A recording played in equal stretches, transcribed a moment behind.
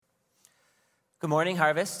Good morning,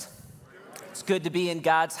 Harvest. It's good to be in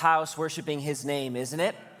God's house worshiping his name, isn't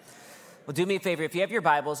it? Well, do me a favor. If you have your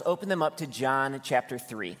Bibles, open them up to John chapter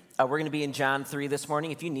 3. We're going to be in John 3 this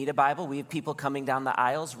morning. If you need a Bible, we have people coming down the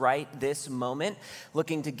aisles right this moment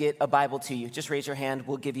looking to get a Bible to you. Just raise your hand.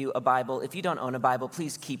 We'll give you a Bible. If you don't own a Bible,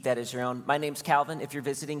 please keep that as your own. My name's Calvin. If you're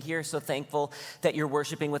visiting here, so thankful that you're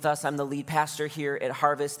worshiping with us. I'm the lead pastor here at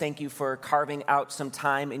Harvest. Thank you for carving out some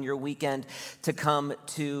time in your weekend to come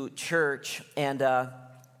to church. And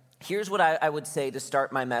here's what I would say to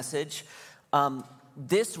start my message.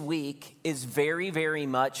 This week is very, very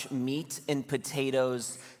much meat and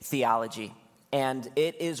potatoes theology. And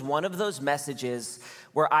it is one of those messages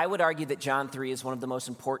where I would argue that John 3 is one of the most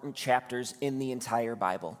important chapters in the entire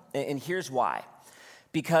Bible. And here's why.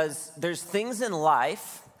 Because there's things in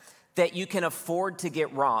life that you can afford to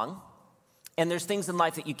get wrong, and there's things in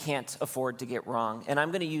life that you can't afford to get wrong. And I'm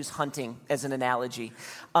going to use hunting as an analogy.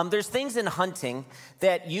 There's things in hunting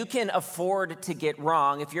that you can afford to get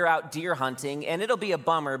wrong if you're out deer hunting, and it'll be a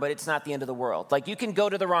bummer, but it's not the end of the world. Like, you can go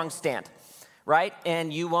to the wrong stand, right?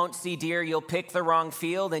 And you won't see deer. You'll pick the wrong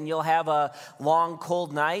field, and you'll have a long,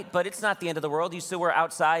 cold night, but it's not the end of the world. You still were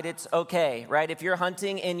outside. It's okay, right? If you're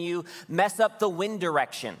hunting and you mess up the wind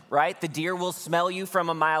direction, right? The deer will smell you from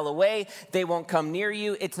a mile away. They won't come near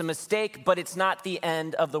you. It's a mistake, but it's not the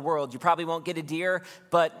end of the world. You probably won't get a deer,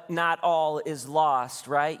 but not all is lost,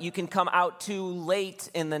 right? You can come out too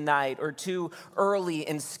late in the night or too early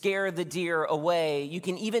and scare the deer away. You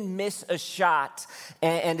can even miss a shot,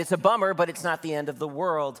 and it's a bummer, but it's not the end of the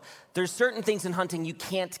world. There's certain things in hunting you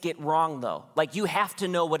can't get wrong, though. Like, you have to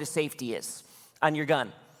know what a safety is on your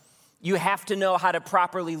gun. You have to know how to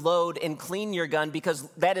properly load and clean your gun, because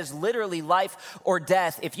that is literally life or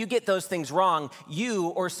death. If you get those things wrong, you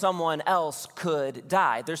or someone else could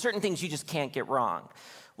die. There's certain things you just can't get wrong.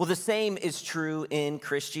 Well, the same is true in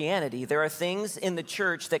Christianity. There are things in the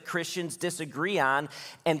church that Christians disagree on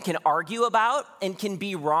and can argue about and can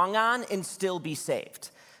be wrong on and still be saved.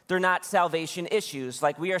 They're not salvation issues.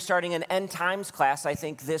 Like, we are starting an end times class, I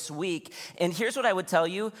think, this week. And here's what I would tell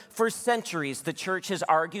you. For centuries, the church has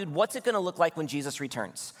argued, what's it going to look like when Jesus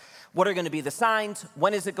returns? What are going to be the signs?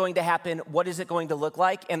 When is it going to happen? What is it going to look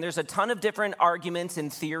like? And there's a ton of different arguments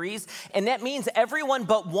and theories. And that means everyone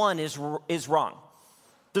but one is wrong.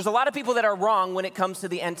 There's a lot of people that are wrong when it comes to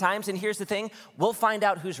the end times. And here's the thing. We'll find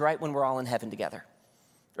out who's right when we're all in heaven together.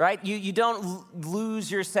 Right? You don't lose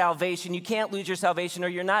your salvation. You can't lose your salvation, or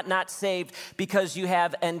you're not saved because you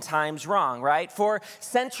have end times wrong, right? For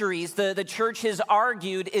centuries, the church has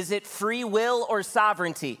argued, is it free will or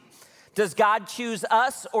sovereignty? Does God choose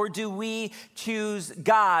us, or do we choose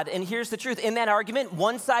God? And here's the truth. In that argument,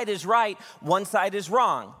 one side is right, one side is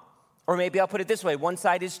wrong. Or maybe I'll put it this way. One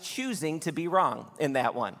side is choosing to be wrong in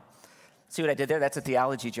that one. See what I did there? That's a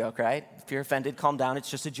theology joke, right? If you're offended, calm down. It's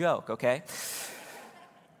just a joke, okay?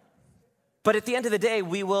 But at the end of the day,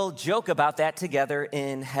 we will joke about that together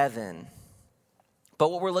in heaven. But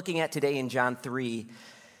what we're looking at today in John 3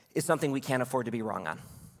 is something we can't afford to be wrong on.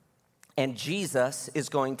 And Jesus is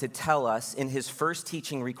going to tell us in his first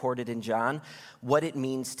teaching recorded in John what it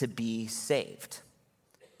means to be saved.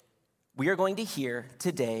 We are going to hear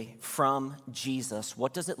today from Jesus,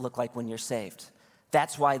 what does it look like when you're saved?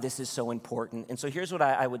 That's why this is so important. And so here's what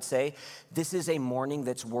I would say. This is a morning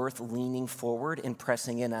that's worth leaning forward and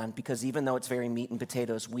pressing in on, because even though it's very meat and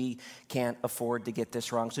potatoes, we can't afford to get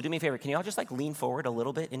this wrong. So do me a favor. Can you all just lean forward a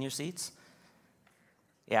little bit in your seats?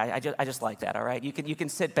 Yeah, I just like that, all right? You can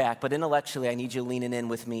sit back, but intellectually, I need you leaning in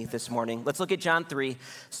with me this morning. Let's look at John 3,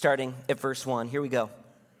 starting at verse 1. Here we go.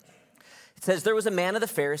 It says, there was a man of the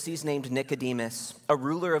Pharisees named Nicodemus, a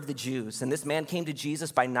ruler of the Jews. And this man came to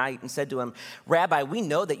Jesus by night and said to him, Rabbi, we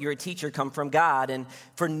know that you're a teacher come from God, and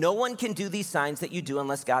for no one can do these signs that you do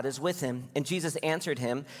unless God is with him. And Jesus answered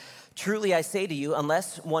him, truly I say to you,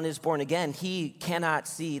 unless one is born again, he cannot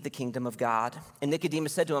see the kingdom of God. And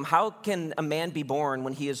Nicodemus said to him, how can a man be born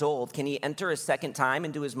when he is old? Can he enter a second time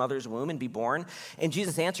into his mother's womb and be born? And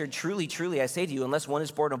Jesus answered, truly, truly, I say to you, unless one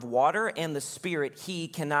is born of water and the Spirit, he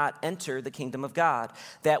cannot enter the kingdom of God.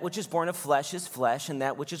 That which is born of flesh is flesh, and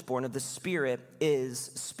that which is born of the Spirit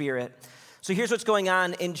is spirit. So here's what's going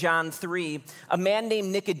on in John 3. A man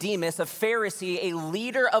named Nicodemus, a Pharisee, a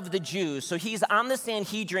leader of the Jews. So he's on the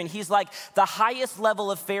Sanhedrin. He's like the highest level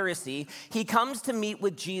of Pharisee. He comes to meet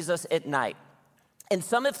with Jesus at night. And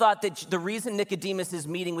some have thought that the reason Nicodemus is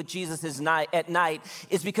meeting with Jesus at night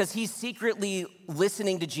is because he's secretly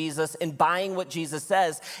listening to Jesus and buying what Jesus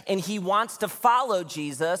says, and he wants to follow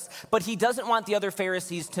Jesus, but he doesn't want the other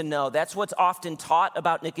Pharisees to know. That's what's often taught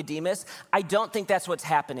about Nicodemus. I don't think that's what's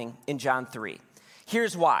happening in John 3.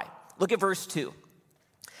 Here's why. Look at verse 2.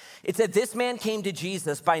 It said, this man came to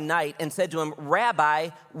Jesus by night and said to him, Rabbi,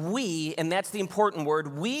 we, and that's the important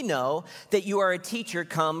word, we know that you are a teacher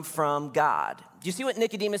come from God. Do you see what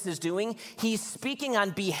Nicodemus is doing? He's speaking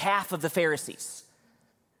on behalf of the Pharisees.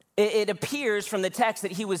 It appears from the text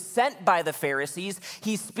that he was sent by the Pharisees.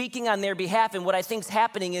 He's speaking on their behalf, and what I think is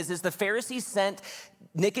happening is the Pharisees sent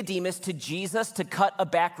Nicodemus to Jesus to cut a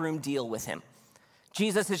backroom deal with him.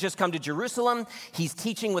 Jesus has just come to Jerusalem. He's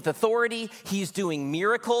teaching with authority. He's doing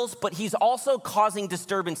miracles, but he's also causing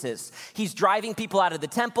disturbances. He's driving people out of the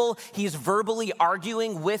temple. He's verbally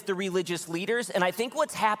arguing with the religious leaders. And I think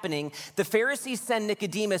what's happening, the Pharisees send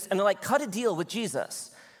Nicodemus and they're like, cut a deal with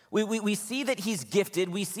Jesus. We see that he's gifted.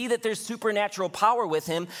 We see that there's supernatural power with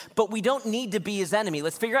him, but we don't need to be his enemy.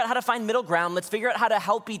 Let's figure out how to find middle ground. Let's figure out how to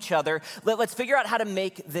help each other. Let's figure out how to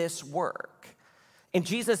make this work. And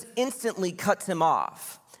Jesus instantly cuts him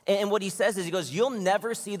off. And what he says is, he goes, you'll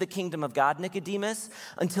never see the kingdom of God, Nicodemus,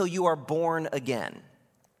 until you are born again.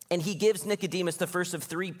 And he gives Nicodemus the first of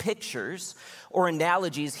three pictures or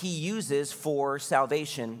analogies he uses for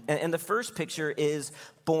salvation. And the first picture is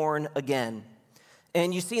born again.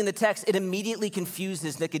 And you see in the text, it immediately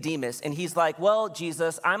confuses Nicodemus. And he's like, well,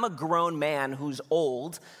 Jesus, I'm a grown man who's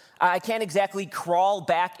old. I can't exactly crawl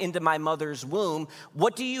back into my mother's womb.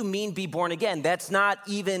 What do you mean be born again? That's not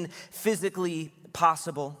even physically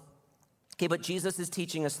possible. Okay, but Jesus is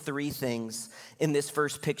teaching us three things in this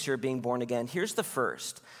first picture of being born again. Here's the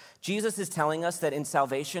first. Jesus is telling us that in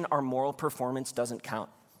salvation, our moral performance doesn't count.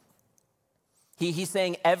 He's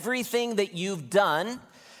saying everything that you've done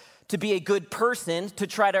to be a good person, to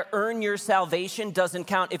try to earn your salvation doesn't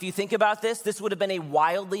count. If you think about this, this would have been a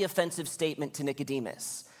wildly offensive statement to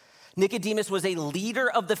Nicodemus. Nicodemus was a leader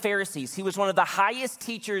of the Pharisees. He was one of the highest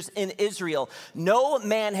teachers in Israel. No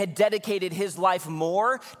man had dedicated his life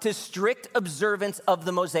more to strict observance of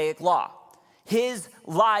the Mosaic law. His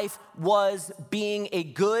life was being a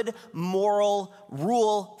good moral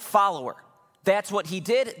rule follower. That's what he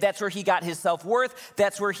did. That's where he got his self-worth.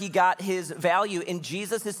 That's where he got his value. And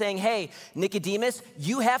Jesus is saying, hey, Nicodemus,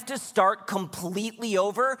 you have to start completely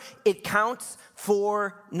over. It counts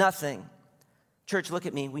for nothing. Church, look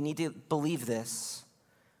at me. We need to believe this.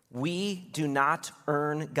 We do not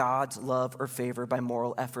earn God's love or favor by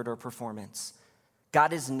moral effort or performance.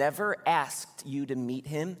 God has never asked you to meet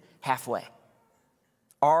him halfway.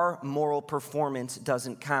 Our moral performance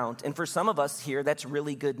doesn't count. And for some of us here, that's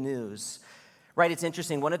really good news. Right, it's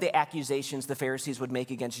interesting. One of the accusations the Pharisees would make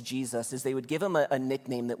against Jesus is they would give him a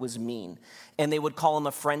nickname that was mean, and they would call him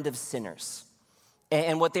a friend of sinners.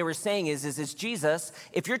 And what they were saying is Jesus,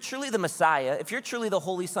 if you're truly the Messiah, if you're truly the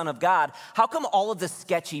Holy Son of God, how come all of the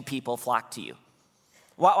sketchy people flock to you?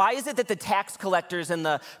 Why is it that the tax collectors and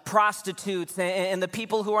the prostitutes and the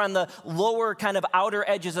people who are on the lower kind of outer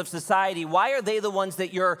edges of society, why are they the ones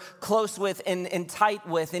that you're close with and tight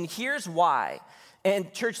with? And here's why.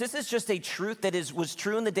 And church, this is just a truth that was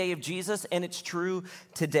true in the day of Jesus, and it's true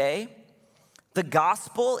today. The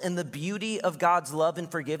gospel and the beauty of God's love and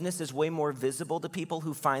forgiveness is way more visible to people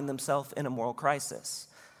who find themselves in a moral crisis.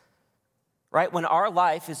 Right? When our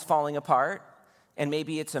life is falling apart, and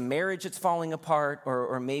maybe it's a marriage that's falling apart,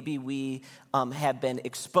 or maybe we have been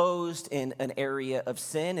exposed in an area of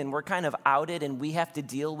sin, and we're kind of outed, and we have to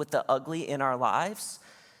deal with the ugly in our lives.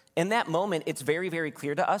 In that moment, it's very, very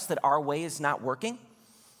clear to us that our way is not working,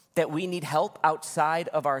 that we need help outside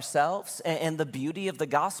of ourselves, and the beauty of the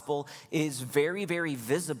gospel is very, very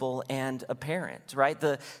visible and apparent, right?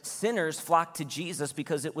 The sinners flocked to Jesus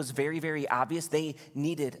because it was very, very obvious they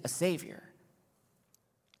needed a Savior.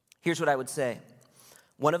 Here's what I would say.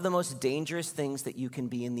 One of the most dangerous things that you can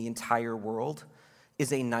be in the entire world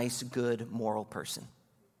is a nice, good, moral person.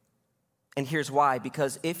 And here's why.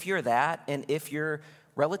 Because if you're that, and if you're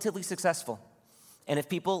relatively successful, and if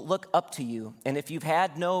people look up to you, and if you've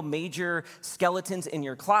had no major skeletons in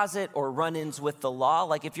your closet or run-ins with the law,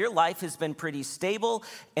 like if your life has been pretty stable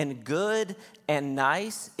and good and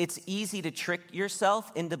nice, it's easy to trick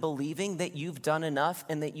yourself into believing that you've done enough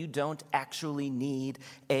and that you don't actually need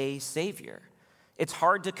a Savior. It's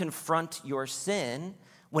hard to confront your sin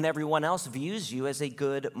when everyone else views you as a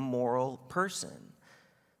good moral person.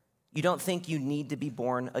 You don't think you need to be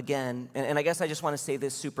born again. And I guess I just want to say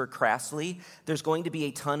this super crassly. There's going to be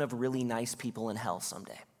a ton of really nice people in hell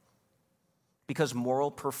someday. Because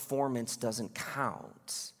moral performance doesn't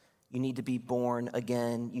count. You need to be born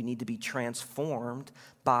again. You need to be transformed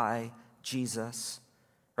by Jesus.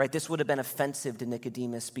 Right? This would have been offensive to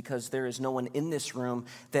Nicodemus because there is no one in this room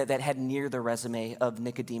that had near the resume of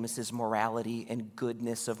Nicodemus's morality and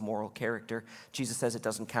goodness of moral character. Jesus says it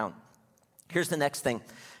doesn't count. Here's the next thing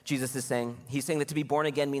Jesus is saying. He's saying that to be born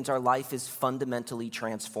again means our life is fundamentally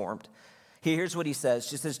transformed. Here's what he says.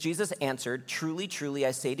 He says, Jesus answered, "Truly, truly,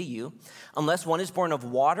 I say to you, unless one is born of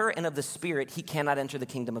water and of the Spirit, he cannot enter the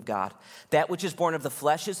kingdom of God. That which is born of the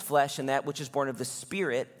flesh is flesh, and that which is born of the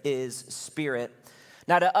Spirit is spirit."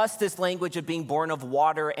 Now, to us, this language of being born of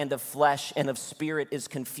water and of flesh and of spirit is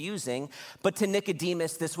confusing, but to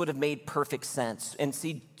Nicodemus, this would have made perfect sense. And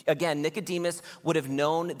see, again, Nicodemus would have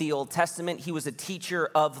known the Old Testament. He was a teacher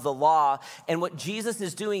of the law. And what Jesus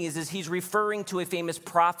is doing is he's referring to a famous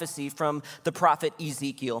prophecy from the prophet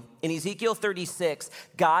Ezekiel. In Ezekiel 36,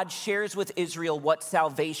 God shares with Israel what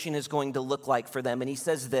salvation is going to look like for them. And he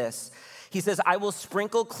says this. He says, "I will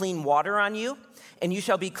sprinkle clean water on you, and you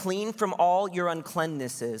shall be clean from all your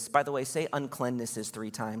uncleannesses." By the way, say uncleannesses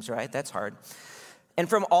 3 times, right? That's hard. "And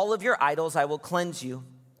from all of your idols I will cleanse you.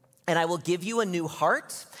 And I will give you a new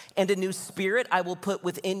heart, and a new spirit I will put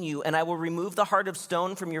within you. And I will remove the heart of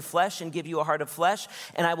stone from your flesh and give you a heart of flesh.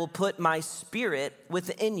 And I will put my spirit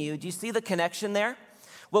within you." Do you see the connection there?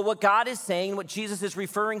 Well, what God is saying, what Jesus is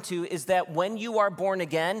referring to, is that when you are born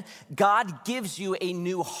again, God gives you a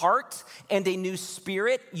new heart and a new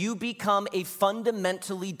spirit. You become a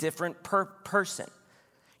fundamentally different person.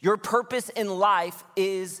 Your purpose in life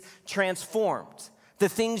is transformed. The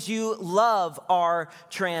things you love are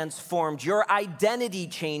transformed. Your identity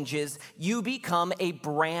changes. You become a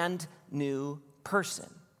brand new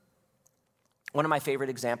person. One of my favorite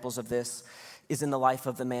examples of this is in the life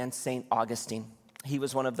of the man St. Augustine. He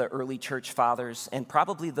was one of the early church fathers and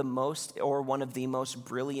probably one of the most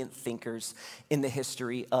brilliant thinkers in the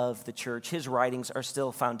history of the church. His writings are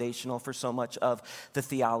still foundational for so much of the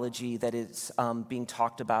theology that is being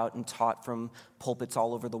talked about and taught from pulpits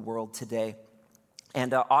all over the world today.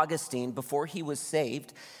 And Augustine, before he was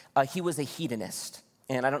saved, he was a hedonist.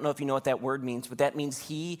 And I don't know if you know what that word means, but that means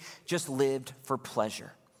he just lived for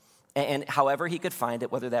pleasure. And however he could find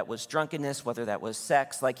it, whether that was drunkenness, whether that was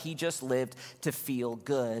sex, like he just lived to feel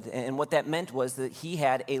good. And what that meant was that he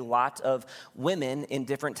had a lot of women in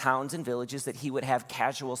different towns and villages that he would have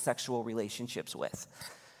casual sexual relationships with.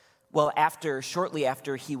 Well, shortly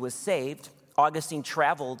after he was saved, Augustine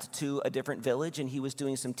traveled to a different village and he was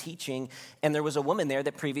doing some teaching, and there was a woman there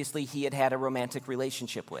that previously he had had a romantic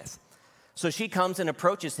relationship with. So she comes and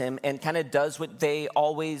approaches him and kind of does what they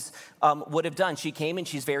always would have done. She came and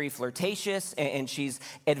she's very flirtatious and she's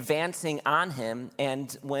advancing on him.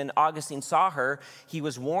 And when Augustine saw her, he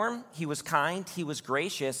was warm, he was kind, he was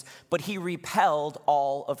gracious, but he repelled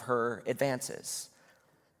all of her advances.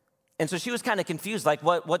 And so she was kind of confused, like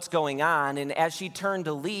what's going on? And as she turned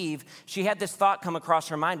to leave, she had this thought come across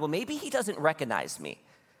her mind, well, maybe he doesn't recognize me.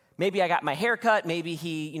 Maybe I got my hair cut. Maybe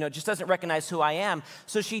he, just doesn't recognize who I am.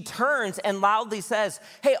 So she turns and loudly says,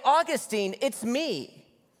 "Hey, Augustine, it's me."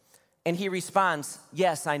 And he responds,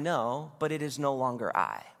 "Yes, I know, but it is no longer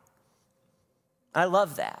I." I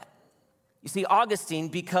love that. You see, Augustine,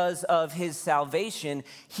 because of his salvation,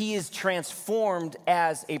 he is transformed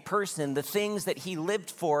as a person. The things that he lived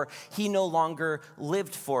for, he no longer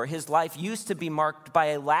lived for. His life used to be marked by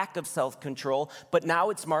a lack of self-control, but now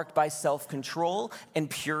it's marked by self-control and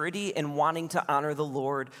purity and wanting to honor the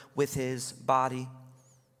Lord with his body.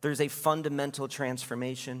 There's a fundamental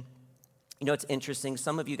transformation. It's interesting.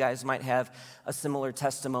 Some of you guys might have a similar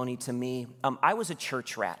testimony to me. I was a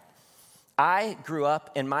church rat. I grew up,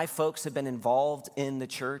 and my folks have been involved in the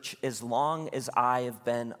church as long as I have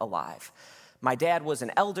been alive. My dad was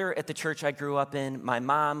an elder at the church I grew up in. My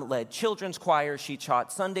mom led children's choir. She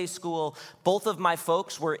taught Sunday school. Both of my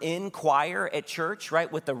folks were in choir at church,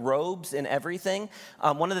 right, with the robes and everything.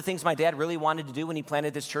 One of the things my dad really wanted to do when he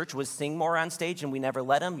planted this church was sing more on stage, and we never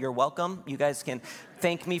let him. You're welcome. You guys can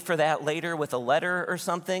thank me for that later with a letter or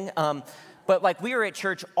something. But we were at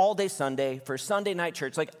church all day Sunday for Sunday night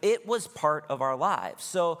church. It was part of our lives.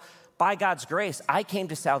 So by God's grace, I came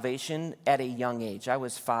to salvation at a young age. I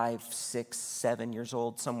was 5, 6, 7 years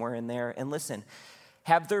old, somewhere in there. And listen,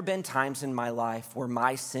 have there been times in my life where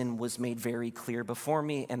my sin was made very clear before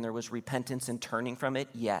me and there was repentance and turning from it?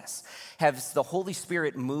 Yes. Has the Holy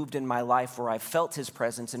Spirit moved in my life where I felt his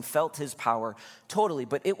presence and felt his power? Totally.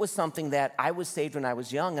 But it was something that I was saved when I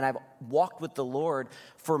was young, and I've walked with the Lord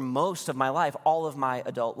for most of my life, all of my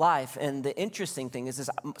adult life. And the interesting thing is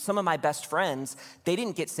some of my best friends, they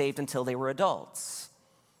didn't get saved until they were adults.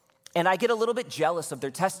 And I get a little bit jealous of their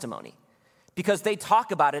testimony, because they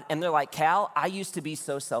talk about it and they're like, "Cal, I used to be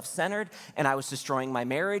so self-centered, and I was destroying my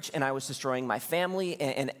marriage, and I was destroying my family,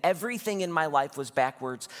 and everything in my life was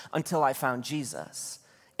backwards until I found Jesus."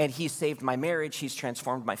 and he's saved my marriage, he's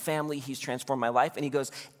transformed my family, he's transformed my life. And he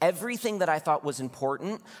goes, everything that I thought was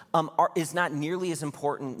important is not nearly as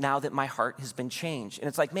important now that my heart has been changed. And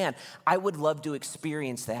it's like, man, I would love to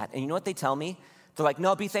experience that. And you know what they tell me? They're like,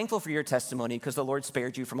 no, be thankful for your testimony because the Lord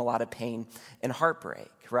spared you from a lot of pain and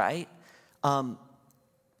heartbreak, right?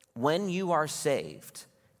 When you are saved,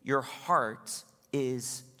 your heart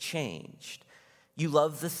is changed. You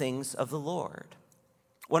love the things of the Lord.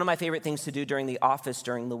 One of my favorite things to do during the office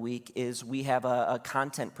during the week is we have a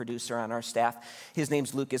content producer on our staff. His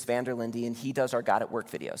name's Lucas Vanderlinde, and he does our God at Work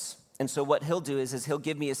videos. And so what he'll do is he'll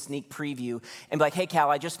give me a sneak preview and be like, hey, Cal,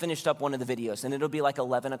 I just finished up one of the videos. And it'll be like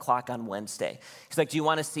 11 o'clock on Wednesday. He's like, do you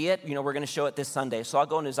want to see it? You know, we're going to show it this Sunday. So I'll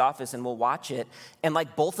go in his office and we'll watch it. And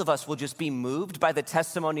like both of us will just be moved by the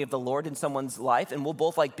testimony of the Lord in someone's life. And we'll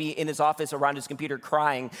both like be in his office around his computer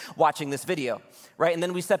crying, watching this video, right? And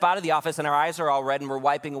then we step out of the office and our eyes are all red and we're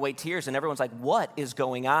wiping away tears. And everyone's like, what is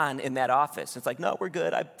going on in that office? It's like, no, we're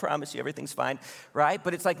good. I promise you everything's fine, right?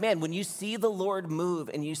 But it's like, man, when you see the Lord move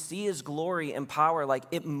and you see his glory and power, like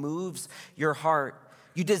it moves your heart.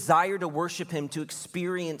 You desire to worship him, to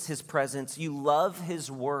experience his presence. You love his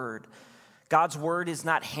word. God's word is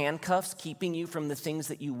not handcuffs keeping you from the things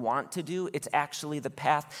that you want to do. It's actually the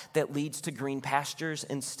path that leads to green pastures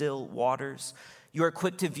and still waters. You are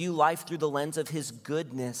quick to view life through the lens of his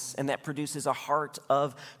goodness, and that produces a heart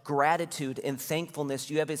of gratitude and thankfulness.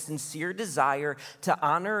 You have a sincere desire to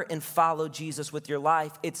honor and follow Jesus with your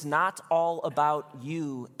life. It's not all about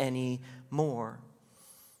you anymore.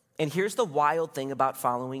 And here's the wild thing about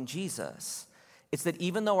following Jesus. It's that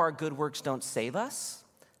even though our good works don't save us,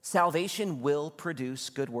 salvation will produce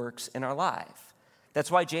good works in our life.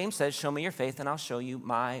 That's why James says, show me your faith and I'll show you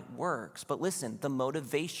my works. But listen, the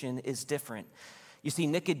motivation is different. You see,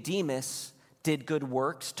 Nicodemus did good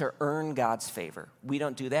works to earn God's favor. We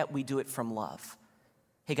don't do that. We do it from love.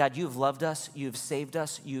 Hey, God, you have loved us. You have saved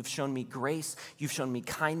us. You've shown me grace. You've shown me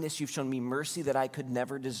kindness. You've shown me mercy that I could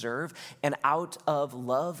never deserve. And out of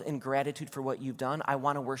love and gratitude for what you've done, I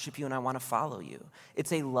want to worship you and I want to follow you.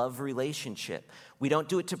 It's a love relationship. We don't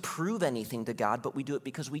do it to prove anything to God, but we do it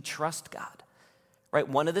because we trust God. Right,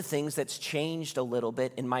 one of the things that's changed a little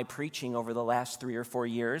bit in my preaching over the last 3 or 4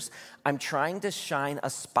 years, I'm trying to shine a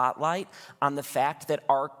spotlight on the fact that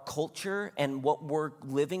our culture and what we're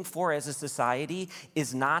living for as a society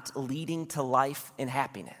is not leading to life and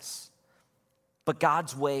happiness. But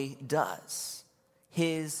God's way does.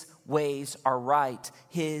 His ways are right.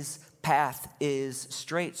 His path is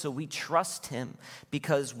straight. So we trust him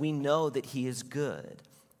because we know that he is good.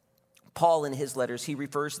 Paul, in his letters, he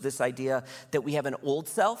refers to this idea that we have an old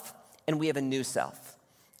self and we have a new self.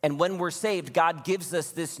 And when we're saved, God gives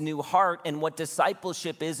us this new heart. And what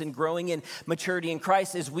discipleship is and growing in maturity in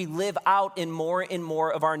Christ is we live out in more and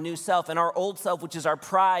more of our new self. And our old self, which is our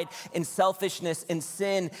pride and selfishness and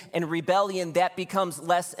sin and rebellion, that becomes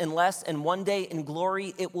less and less. And one day in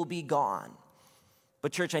glory, it will be gone.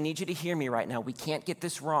 But church, I need you to hear me right now. We can't get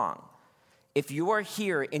this wrong. If you are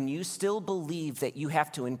here and you still believe that you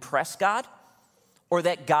have to impress God, or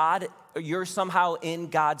that you're somehow in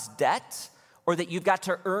God's debt, or that you've got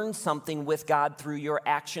to earn something with God through your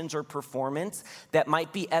actions or performance, that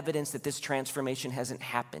might be evidence that this transformation hasn't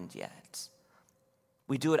happened yet.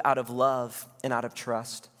 We do it out of love and out of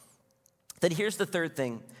trust. Then here's the third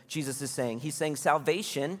thing Jesus is saying. He's saying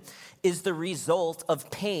salvation is the result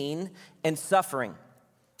of pain and suffering.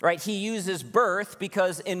 Right, he uses birth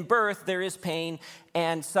because in birth there is pain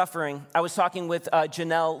and suffering. I was talking with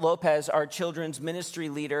Janelle Lopez, our children's ministry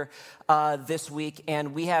leader, this week,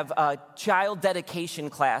 and we have a child dedication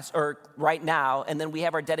class right now, and then we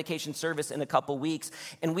have our dedication service in a couple weeks,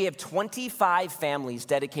 and we have 25 families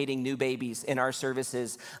dedicating new babies in our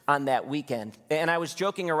services on that weekend. And I was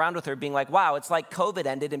joking around with her, being like, wow, it's like COVID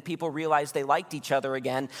ended and people realized they liked each other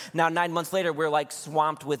again. Now 9 months later, we're like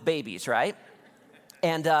swamped with babies, right?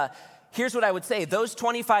 And here's what I would say. Those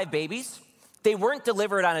 25 babies, they weren't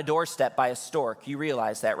delivered on a doorstep by a stork. You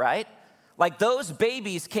realize that, right? Like those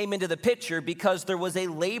babies came into the picture because there was a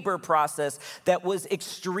labor process that was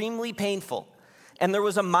extremely painful. And there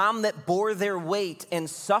was a mom that bore their weight and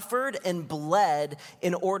suffered and bled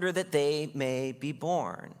in order that they may be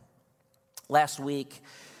born. Last week,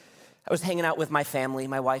 I was hanging out with my family,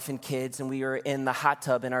 my wife and kids, and we were in the hot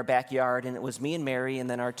tub in our backyard, and it was me and Mary, and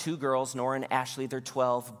then our 2 girls, Nora and Ashley, they're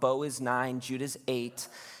 12, Bo is 9, Judah's 8,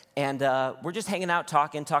 and we're just hanging out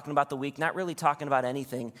talking about the week, not really talking about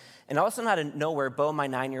anything, and all of a sudden out of nowhere, Bo, my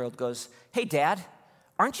 9-year-old, goes, hey, Dad,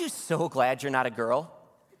 aren't you so glad you're not a girl?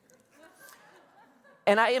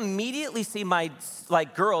 And I immediately see my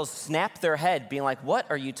girls snap their head, being like, what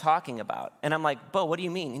are you talking about? And I'm like, Bo, what do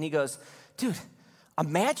you mean? And he goes, dude,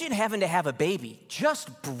 Imagine having to have a baby.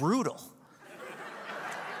 Just brutal.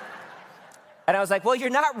 And I was like, well, you're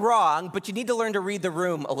not wrong, but you need to learn to read the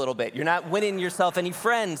room a little bit. You're not winning yourself any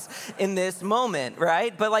friends in this moment,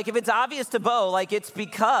 right? But like, if it's obvious to Bo, like, it's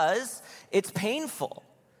because it's painful.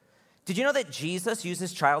 Did you know that Jesus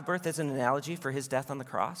uses childbirth as an analogy for his death on the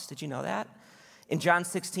cross? Did you know that? In John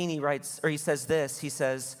 16, he says this, he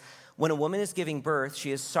says, when a woman is giving birth,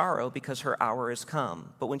 she has sorrow because her hour has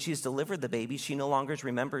come. But when she has delivered the baby, she no longer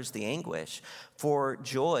remembers the anguish for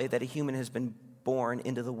joy that a human has been born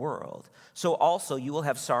into the world. So also you will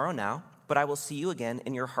have sorrow now, but I will see you again,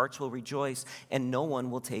 and your hearts will rejoice, and no one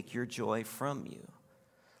will take your joy from you.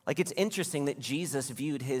 Like, it's interesting that Jesus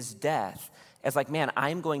viewed his death as like, man,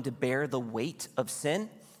 I'm going to bear the weight of sin.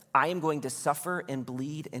 I am going to suffer and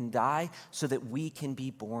bleed and die so that we can be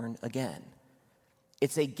born again.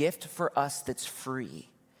 It's a gift for us that's free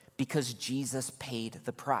because Jesus paid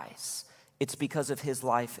the price. It's because of his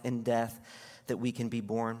life and death that we can be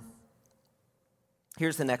born.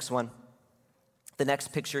 Here's the next one. The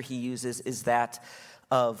next picture he uses is that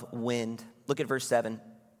of wind. Look at verse 7.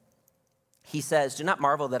 He says, do not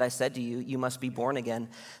marvel that I said to you, you must be born again.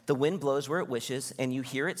 The wind blows where it wishes, and you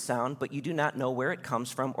hear its sound, but you do not know where it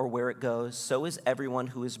comes from or where it goes. So is everyone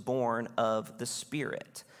who is born of the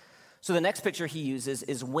Spirit. So the next picture he uses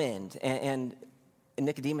is wind. And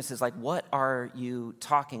Nicodemus is like, what are you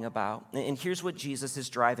talking about? And here's what Jesus is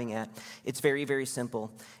driving at. It's very, very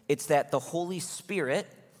simple. It's that the Holy Spirit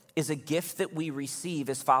is a gift that we receive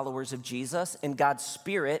as followers of Jesus, and God's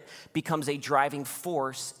Spirit becomes a driving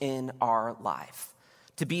force in our life.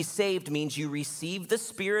 To be saved means you receive the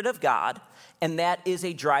Spirit of God, and that is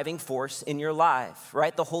a driving force in your life,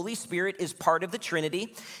 right? The Holy Spirit is part of the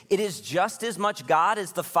Trinity. It is just as much God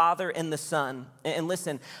as the Father and the Son. And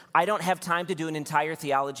listen, I don't have time to do an entire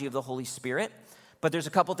theology of the Holy Spirit, but there's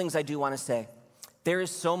a couple things I do want to say. There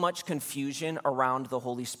is so much confusion around the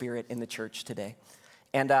Holy Spirit in the church today.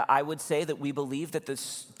 And I would say that we believe that the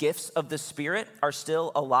gifts of the Spirit are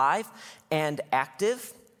still alive and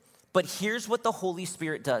active. But here's what the Holy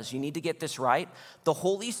Spirit does. You need to get this right. The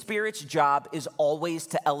Holy Spirit's job is always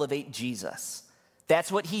to elevate Jesus.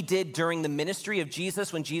 That's what he did during the ministry of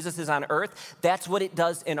Jesus when Jesus is on earth. That's what it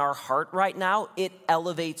does in our heart right now. It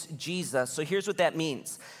elevates Jesus. So here's what that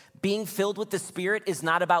means. Being filled with the Spirit is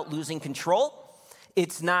not about losing control.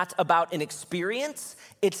 It's not about an experience.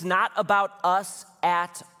 It's not about us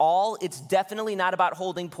at all. It's definitely not about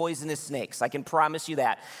holding poisonous snakes. I can promise you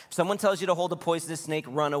that. If someone tells you to hold a poisonous snake,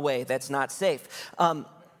 run away. That's not safe.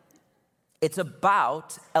 It's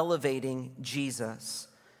about elevating Jesus.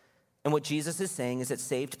 And what Jesus is saying is that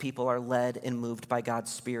saved people are led and moved by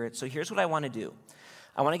God's Spirit. So here's what I want to do.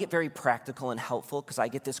 I want to get very practical and helpful because I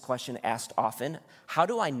get this question asked often. How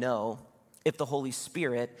do I know if the Holy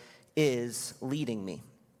Spirit is leading me?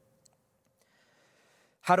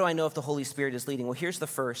 How do I know if the Holy Spirit is leading? Well, here's the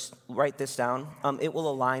first. Write this down. It will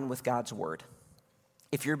align with God's word.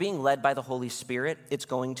 If you're being led by the Holy Spirit, it's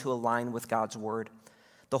going to align with God's word.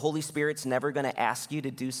 The Holy Spirit's never going to ask you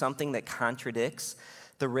to do something that contradicts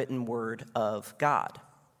the written word of God.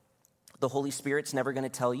 The Holy Spirit's never going to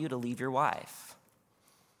tell you to leave your wife.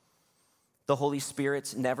 The Holy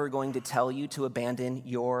Spirit's never going to tell you to abandon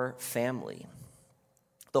your family.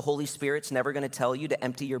 The Holy Spirit's never going to tell you to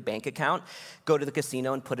empty your bank account, go to the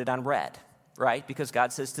casino and put it on red, right? Because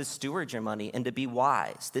God says to steward your money and to be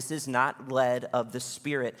wise. This is not led of the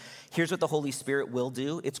Spirit. Here's what the Holy Spirit will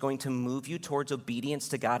do. It's going to move you towards obedience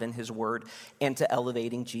to God and his word and to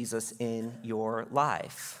elevating Jesus in your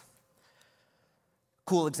life.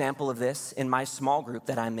 Cool example of this, in my small group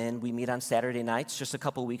that I'm in, we meet on Saturday nights. Just a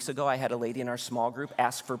couple weeks ago, I had a lady in our small group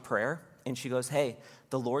ask for prayer. And she goes, hey,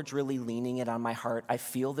 the Lord's really leaning it on my heart. I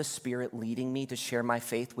feel the Spirit leading me to share my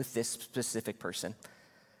faith with this specific person.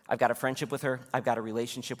 I've got a friendship with her. I've got a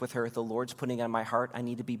relationship with her. The Lord's putting it on my heart. I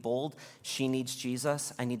need to be bold. She needs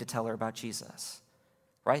Jesus. I need to tell her about Jesus.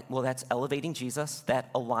 Right? Well, that's elevating Jesus.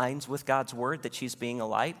 That aligns with God's word that she's being a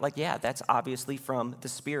light. Like, yeah, that's obviously from the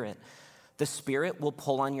Spirit. The Spirit will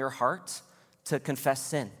pull on your heart to confess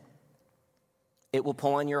sin. It will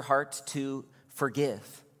pull on your heart to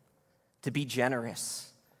forgive, to be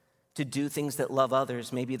generous, to do things that love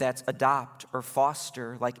others. Maybe that's adopt or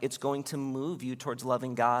foster. Like, it's going to move you towards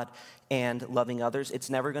loving God and loving others. It's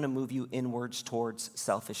never going to move you inwards towards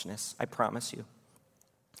selfishness. I promise you.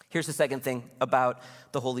 Here's the second thing about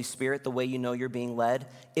the Holy Spirit, the way you know you're being led.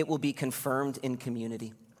 It will be confirmed in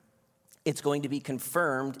community. It's going to be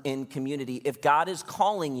confirmed in community. If God is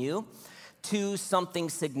calling you to something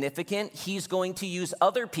significant, he's going to use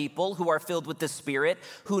other people who are filled with the Spirit,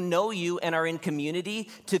 who know you and are in community,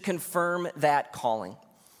 to confirm that calling.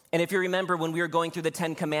 And if you remember when we were going through the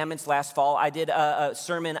 10 Commandments last fall, I did a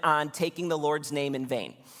sermon on taking the Lord's name in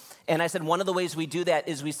vain. And I said one of the ways we do that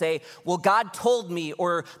is we say, well, God told me,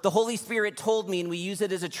 or the Holy Spirit told me, and we use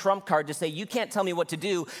it as a trump card to say, you can't tell me what to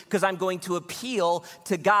do because I'm going to appeal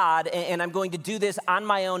to God and I'm going to do this on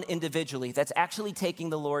my own individually. That's actually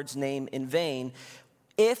taking the Lord's name in vain.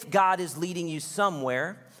 If God is leading you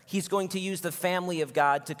somewhere, He's going to use the family of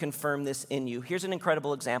God to confirm this in you. Here's an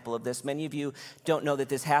incredible example of this. Many of you don't know that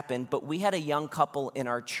this happened, but we had a young couple in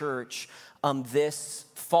our church this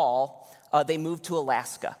fall. They moved to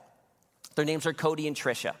Alaska. Their names are Cody and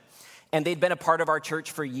Trisha. And they'd been a part of our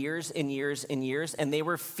church for years and years and years, and they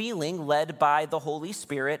were feeling led by the Holy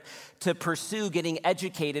Spirit to pursue getting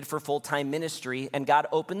educated for full-time ministry, and God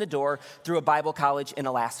opened the door through a Bible college in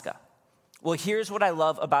Alaska. Well, here's what I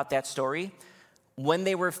love about that story. When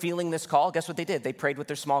they were feeling this call, guess what they did? They prayed with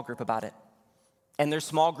their small group about it. And their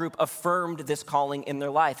small group affirmed this calling in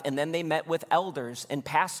their life. And then they met with elders and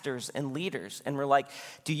pastors and leaders and were like,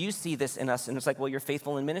 do you see this in us? And it's like, well, you're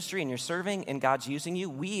faithful in ministry and you're serving and God's using you.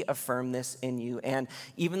 We affirm this in you. And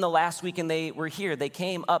even the last weekend they were here, they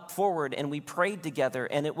came up forward and we prayed together.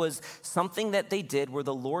 And it was something that they did where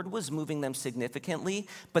the Lord was moving them significantly,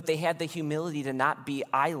 but they had the humility to not be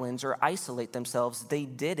islands or isolate themselves. They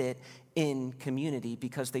did it in community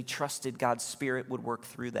because they trusted God's Spirit would work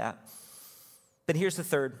through that. But here's the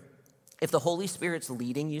third. If the Holy Spirit's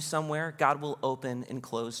leading you somewhere, God will open and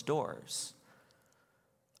close doors.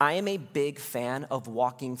 I am a big fan of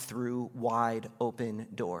walking through wide open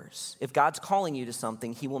doors. If God's calling you to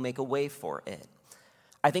something, He will make a way for it.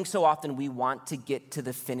 I think so often we want to get to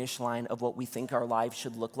the finish line of what we think our lives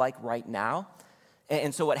should look like right now.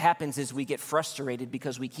 And so what happens is we get frustrated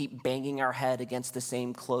because we keep banging our head against the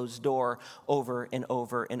same closed door over and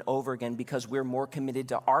over and over again because we're more committed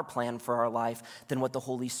to our plan for our life than what the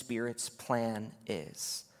Holy Spirit's plan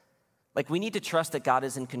is. Like, we need to trust that God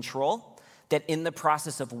is in control, that in the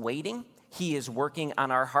process of waiting, He is working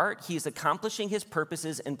on our heart. He is accomplishing His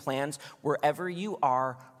purposes and plans wherever you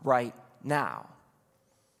are right now.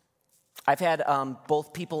 I've had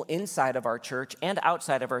both people inside of our church and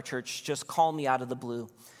outside of our church just call me out of the blue.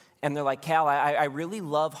 And they're like, Cal, I really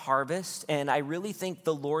love Harvest, and I really think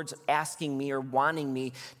the Lord's asking me or wanting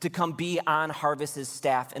me to come be on Harvest's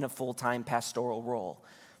staff in a full-time pastoral role.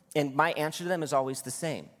 And my answer to them is always the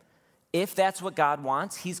same. If that's what God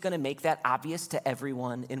wants, He's going to make that obvious to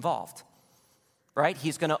everyone involved. Right?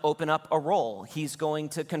 He's going to open up a role. He's going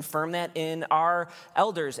to confirm that in our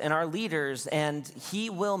elders and our leaders, and He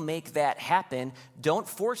will make that happen. Don't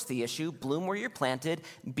force the issue. Bloom where you're planted.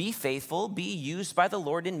 Be faithful. Be used by the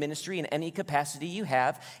Lord in ministry in any capacity you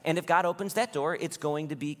have. And if God opens that door, it's going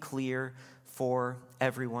to be clear for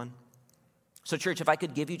everyone. So, church, if I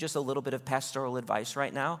could give you just a little bit of pastoral advice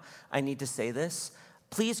right now, I need to say this.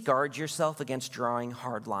 Please guard yourself against drawing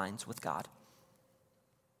hard lines with God.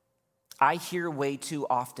 I hear way too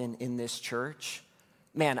often in this church,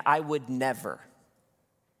 man, I would never.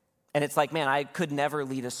 And it's like, man, I could never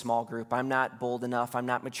lead a small group. I'm not bold enough. I'm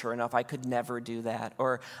not mature enough. I could never do that.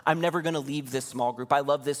 Or I'm never going to leave this small group. I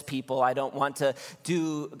love this people. I don't want to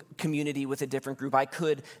do community with a different group. I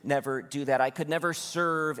could never do that. I could never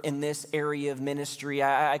serve in this area of ministry.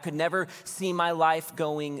 I could never see my life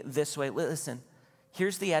going this way. Listen.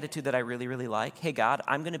 Here's the attitude that I really, really like. Hey, God,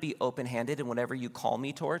 I'm going to be open-handed, and whatever you call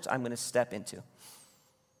me towards, I'm going to step into.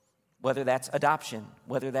 Whether that's adoption,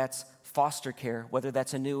 whether that's foster care, whether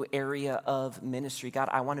that's a new area of ministry. God,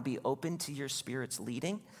 I want to be open to your Spirit's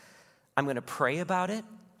leading. I'm going to pray about it.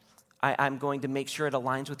 I'm going to make sure it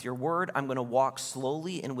aligns with your word. I'm going to walk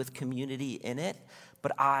slowly and with community in it.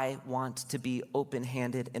 But I want to be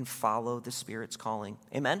open-handed and follow the Spirit's calling.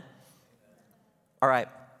 Amen? All right.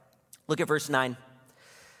 Look at verse 9.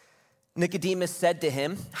 Nicodemus said to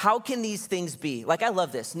him, how can these things be? Like, I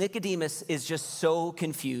love this. Nicodemus is just so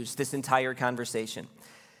confused this entire conversation.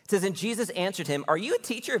 It says, and Jesus answered him, are you a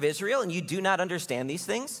teacher of Israel and you do not understand these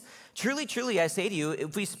things? Truly, truly, I say to you,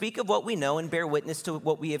 if we speak of what we know and bear witness to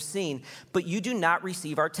what we have seen, but you do not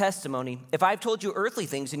receive our testimony. If I've told you earthly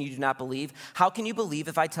things and you do not believe, how can you believe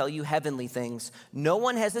if I tell you heavenly things? No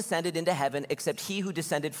one has ascended into heaven except he who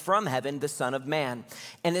descended from heaven, the Son of Man.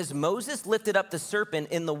 And as Moses lifted up the serpent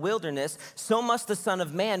in the wilderness, so must the Son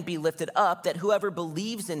of Man be lifted up, that whoever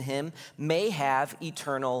believes in him may have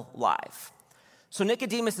eternal life. So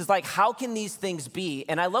Nicodemus is like, how can these things be?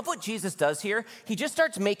 And I love what Jesus does here. He just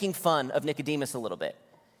starts making fun of Nicodemus a little bit.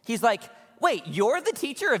 He's like, wait, you're the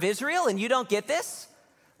teacher of Israel and you don't get this?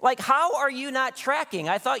 Like, how are you not tracking?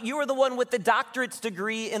 I thought you were the one with the doctorate's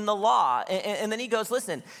degree in the law. And then he goes,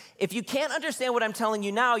 listen, if you can't understand what I'm telling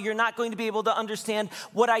you now, you're not going to be able to understand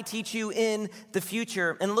what I teach you in the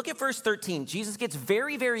future. And look at verse 13. Jesus gets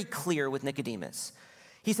very, very clear with Nicodemus.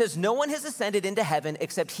 He says, no one has ascended into heaven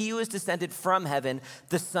except he who is descended from heaven,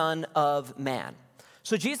 the Son of Man.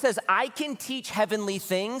 So Jesus says, I can teach heavenly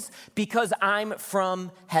things because I'm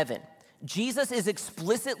from heaven. Jesus is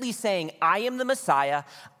explicitly saying, I am the Messiah,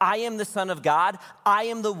 I am the Son of God, I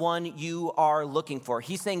am the one you are looking for.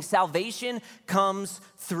 He's saying salvation comes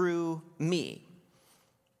through me.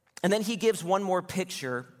 And then he gives one more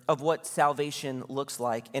picture of what salvation looks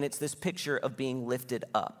like, and it's this picture of being lifted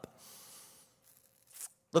up.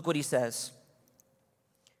 Look what he says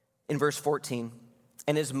in verse 14.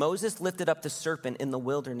 And as Moses lifted up the serpent in the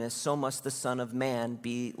wilderness, so must the Son of Man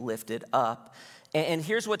be lifted up. And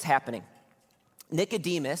here's what's happening.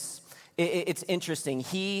 Nicodemus, it's interesting.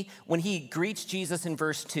 When he greets Jesus in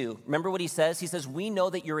verse 2, remember what he says? He says, we know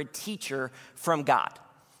that you're a teacher from God.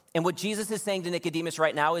 And what Jesus is saying to Nicodemus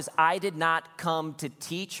right now is, I did not come to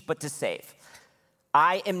teach, but to save.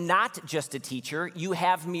 I am not just a teacher. You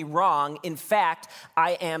have me wrong. In fact,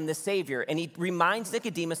 I am the Savior. And he reminds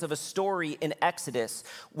Nicodemus of a story in Exodus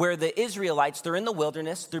where the Israelites, they're in the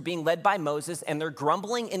wilderness, they're being led by Moses, and they're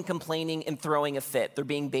grumbling and complaining and throwing a fit. They're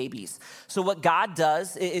being babies. So what God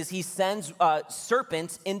does is he sends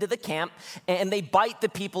serpents into the camp, and they bite the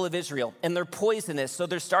people of Israel, and they're poisonous. So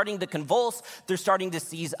they're starting to convulse. They're starting to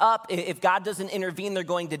seize up. If God doesn't intervene, they're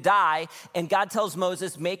going to die. And God tells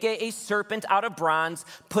Moses, make a serpent out of bronze,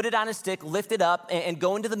 put it on a stick, lift it up, and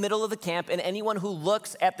go into the middle of the camp, and anyone who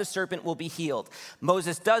looks at the serpent will be healed.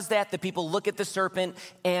 Moses does that. The people look at the serpent,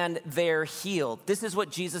 and they're healed. This is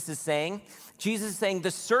what Jesus is saying. Jesus is saying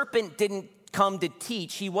the serpent didn't come to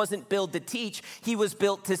teach. He wasn't built to teach. He was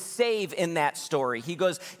built to save in that story. He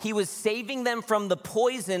goes, he was saving them from the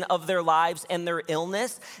poison of their lives and their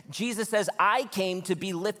illness. Jesus says, I came to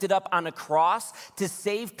be lifted up on a cross to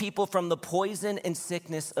save people from the poison and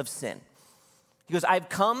sickness of sin. He goes, I've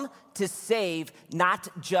come to save, not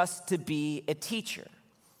just to be a teacher,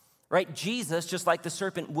 right? Jesus, just like the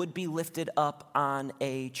serpent, would be lifted up on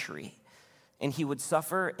a tree. And he would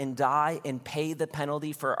suffer and die and pay the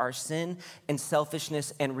penalty for our sin and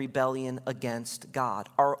selfishness and rebellion against God.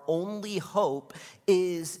 Our only hope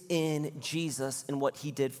is in Jesus and what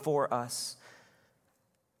he did for us.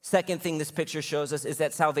 Second thing this picture shows us is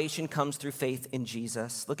that salvation comes through faith in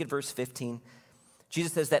Jesus. Look at verse 15.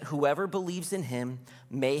 Jesus says that whoever believes in him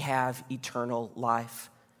may have eternal life.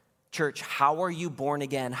 Church, how are you born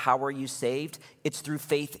again? How are you saved? It's through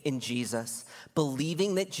faith in Jesus,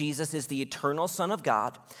 believing that Jesus is the eternal Son of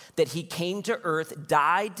God, that he came to earth,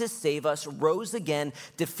 died to save us, rose again,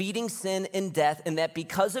 defeating sin and death, and that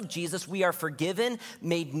because of Jesus, we are forgiven,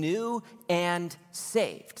 made new, and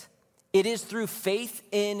saved. It is through faith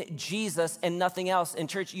in Jesus and nothing else. And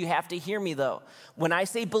church, you have to hear me though. When I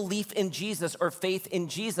say belief in Jesus or faith in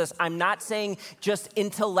Jesus, I'm not saying just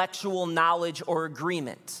intellectual knowledge or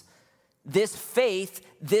agreement. This faith,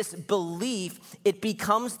 this belief, it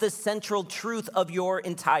becomes the central truth of your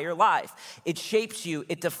entire life. It shapes you,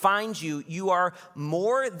 it defines you. You are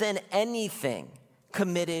more than anything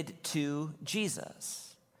committed to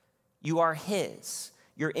Jesus. You are his.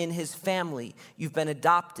 You're in his family. You've been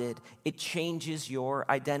adopted. It changes your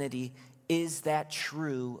identity. Is that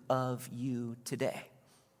true of you today?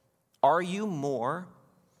 Are you more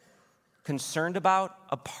concerned about,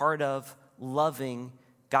 a part of, loving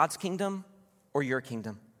God's kingdom or your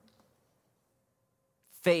kingdom?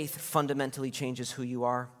 Faith fundamentally changes who you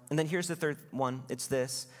are. And then here's the third one. It's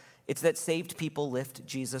this. It's that saved people lift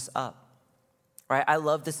Jesus up. Right? I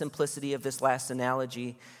love the simplicity of this last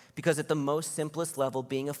analogy, because at the most simplest level,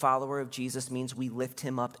 being a follower of Jesus means we lift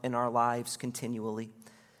him up in our lives continually,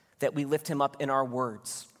 that we lift him up in our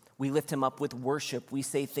words. We lift him up with worship. We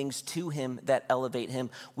say things to him that elevate him.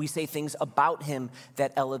 We say things about him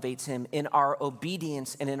that elevates him. In our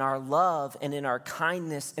obedience and in our love and in our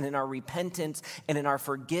kindness and in our repentance and in our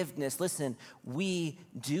forgiveness, listen, we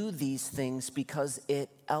do these things because it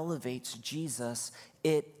elevates Jesus.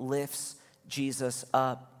 It lifts Jesus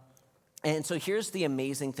up. And so here's the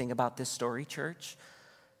amazing thing about this story, church.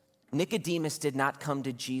 Nicodemus did not come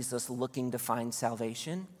to Jesus looking to find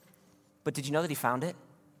salvation, but did you know that he found it?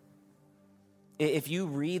 If you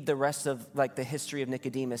read the rest of the history of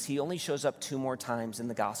Nicodemus, he only shows up 2 more times in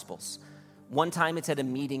the Gospels. One time it's at a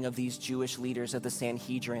meeting of these Jewish leaders of the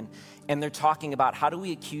Sanhedrin, and they're talking about how do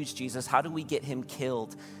we accuse Jesus? How do we get him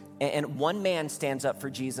killed? And one man stands up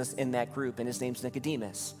for Jesus in that group, and his name's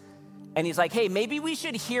Nicodemus. And he's like, hey, maybe we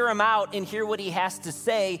should hear him out and hear what he has to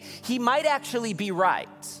say. He might actually be right.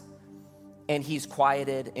 And he's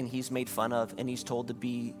quieted and he's made fun of and he's told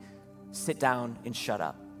to sit down and shut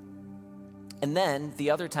up. And then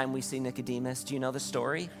the other time we see Nicodemus, do you know the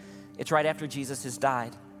story? It's right after Jesus has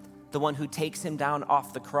died. The one who takes him down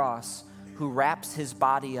off the cross, who wraps his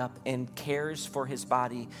body up and cares for his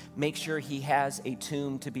body, makes sure he has a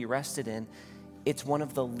tomb to be rested in. It's one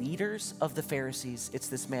of the leaders of the Pharisees. It's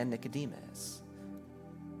this man Nicodemus,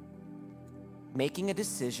 making a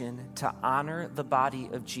decision to honor the body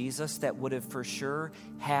of Jesus that would have for sure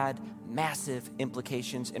had massive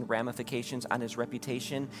implications and ramifications on his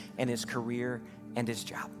reputation and his career and his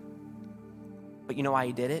job. But you know why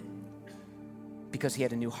he did it? Because he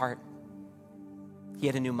had a new heart. He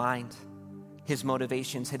had a new mind. His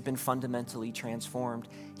motivations had been fundamentally transformed.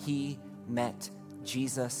 He met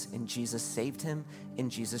Jesus, and Jesus saved him,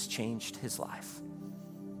 and Jesus changed his life.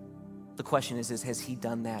 The question is has he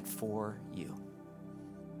done that for you?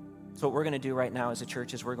 So what we're going to do right now as a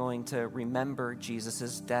church is we're going to remember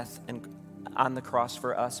Jesus' death and on the cross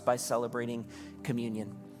for us by celebrating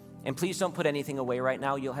communion. And please don't put anything away right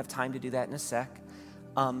now. You'll have time to do that in a sec.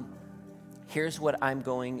 Here's what I'm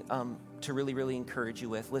going to really, really encourage you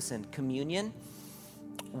with. Listen, communion,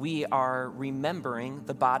 we are remembering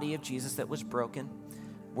the body of Jesus that was broken.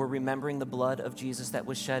 We're remembering the blood of Jesus that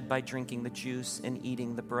was shed by drinking the juice and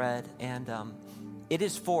eating the bread. And it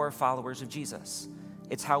is for followers of Jesus.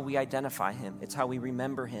 It's how we identify him. It's how we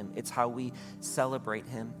remember him. It's how we celebrate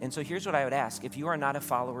him. And so here's what I would ask. If you are not a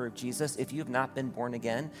follower of Jesus, if you have not been born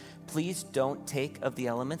again, please don't take of the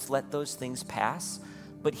elements. Let those things pass.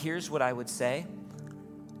 But here's what I would say.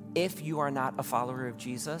 If you are not a follower of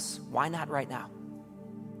Jesus, why not right now?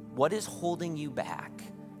 What is holding you back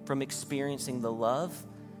from experiencing the love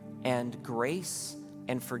and grace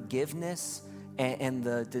and forgiveness and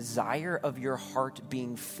the desire of your heart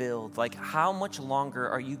being filled? Like, how much longer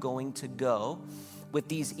are you going to go with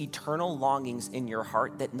these eternal longings in your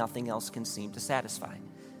heart that nothing else can seem to satisfy?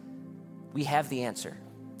 We have the answer.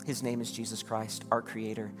 His name is Jesus Christ, our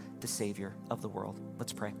Creator, the Savior of the world.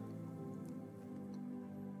 Let's pray.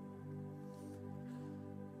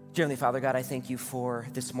 Dear Heavenly Father, God, I thank you for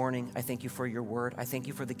this morning. I thank you for your word. I thank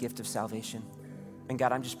you for the gift of salvation. And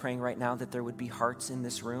God, I'm just praying right now that there would be hearts in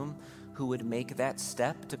this room who would make that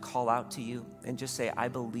step to call out to you and just say, I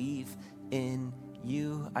believe in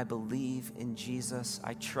you. I believe in Jesus.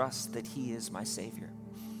 I trust that he is my Savior.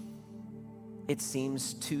 It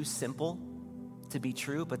seems too simple to be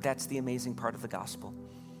true, but that's the amazing part of the gospel.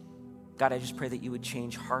 God, I just pray that you would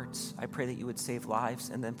change hearts. I pray that you would save lives.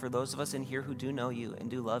 And then for those of us in here who do know you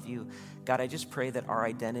and do love you, God, I just pray that our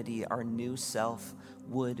identity, our new self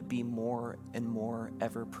would be more and more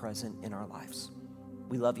ever present in our lives.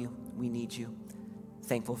 We love you. We need you.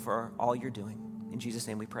 Thankful for all you're doing. In Jesus'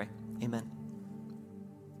 name we pray. Amen.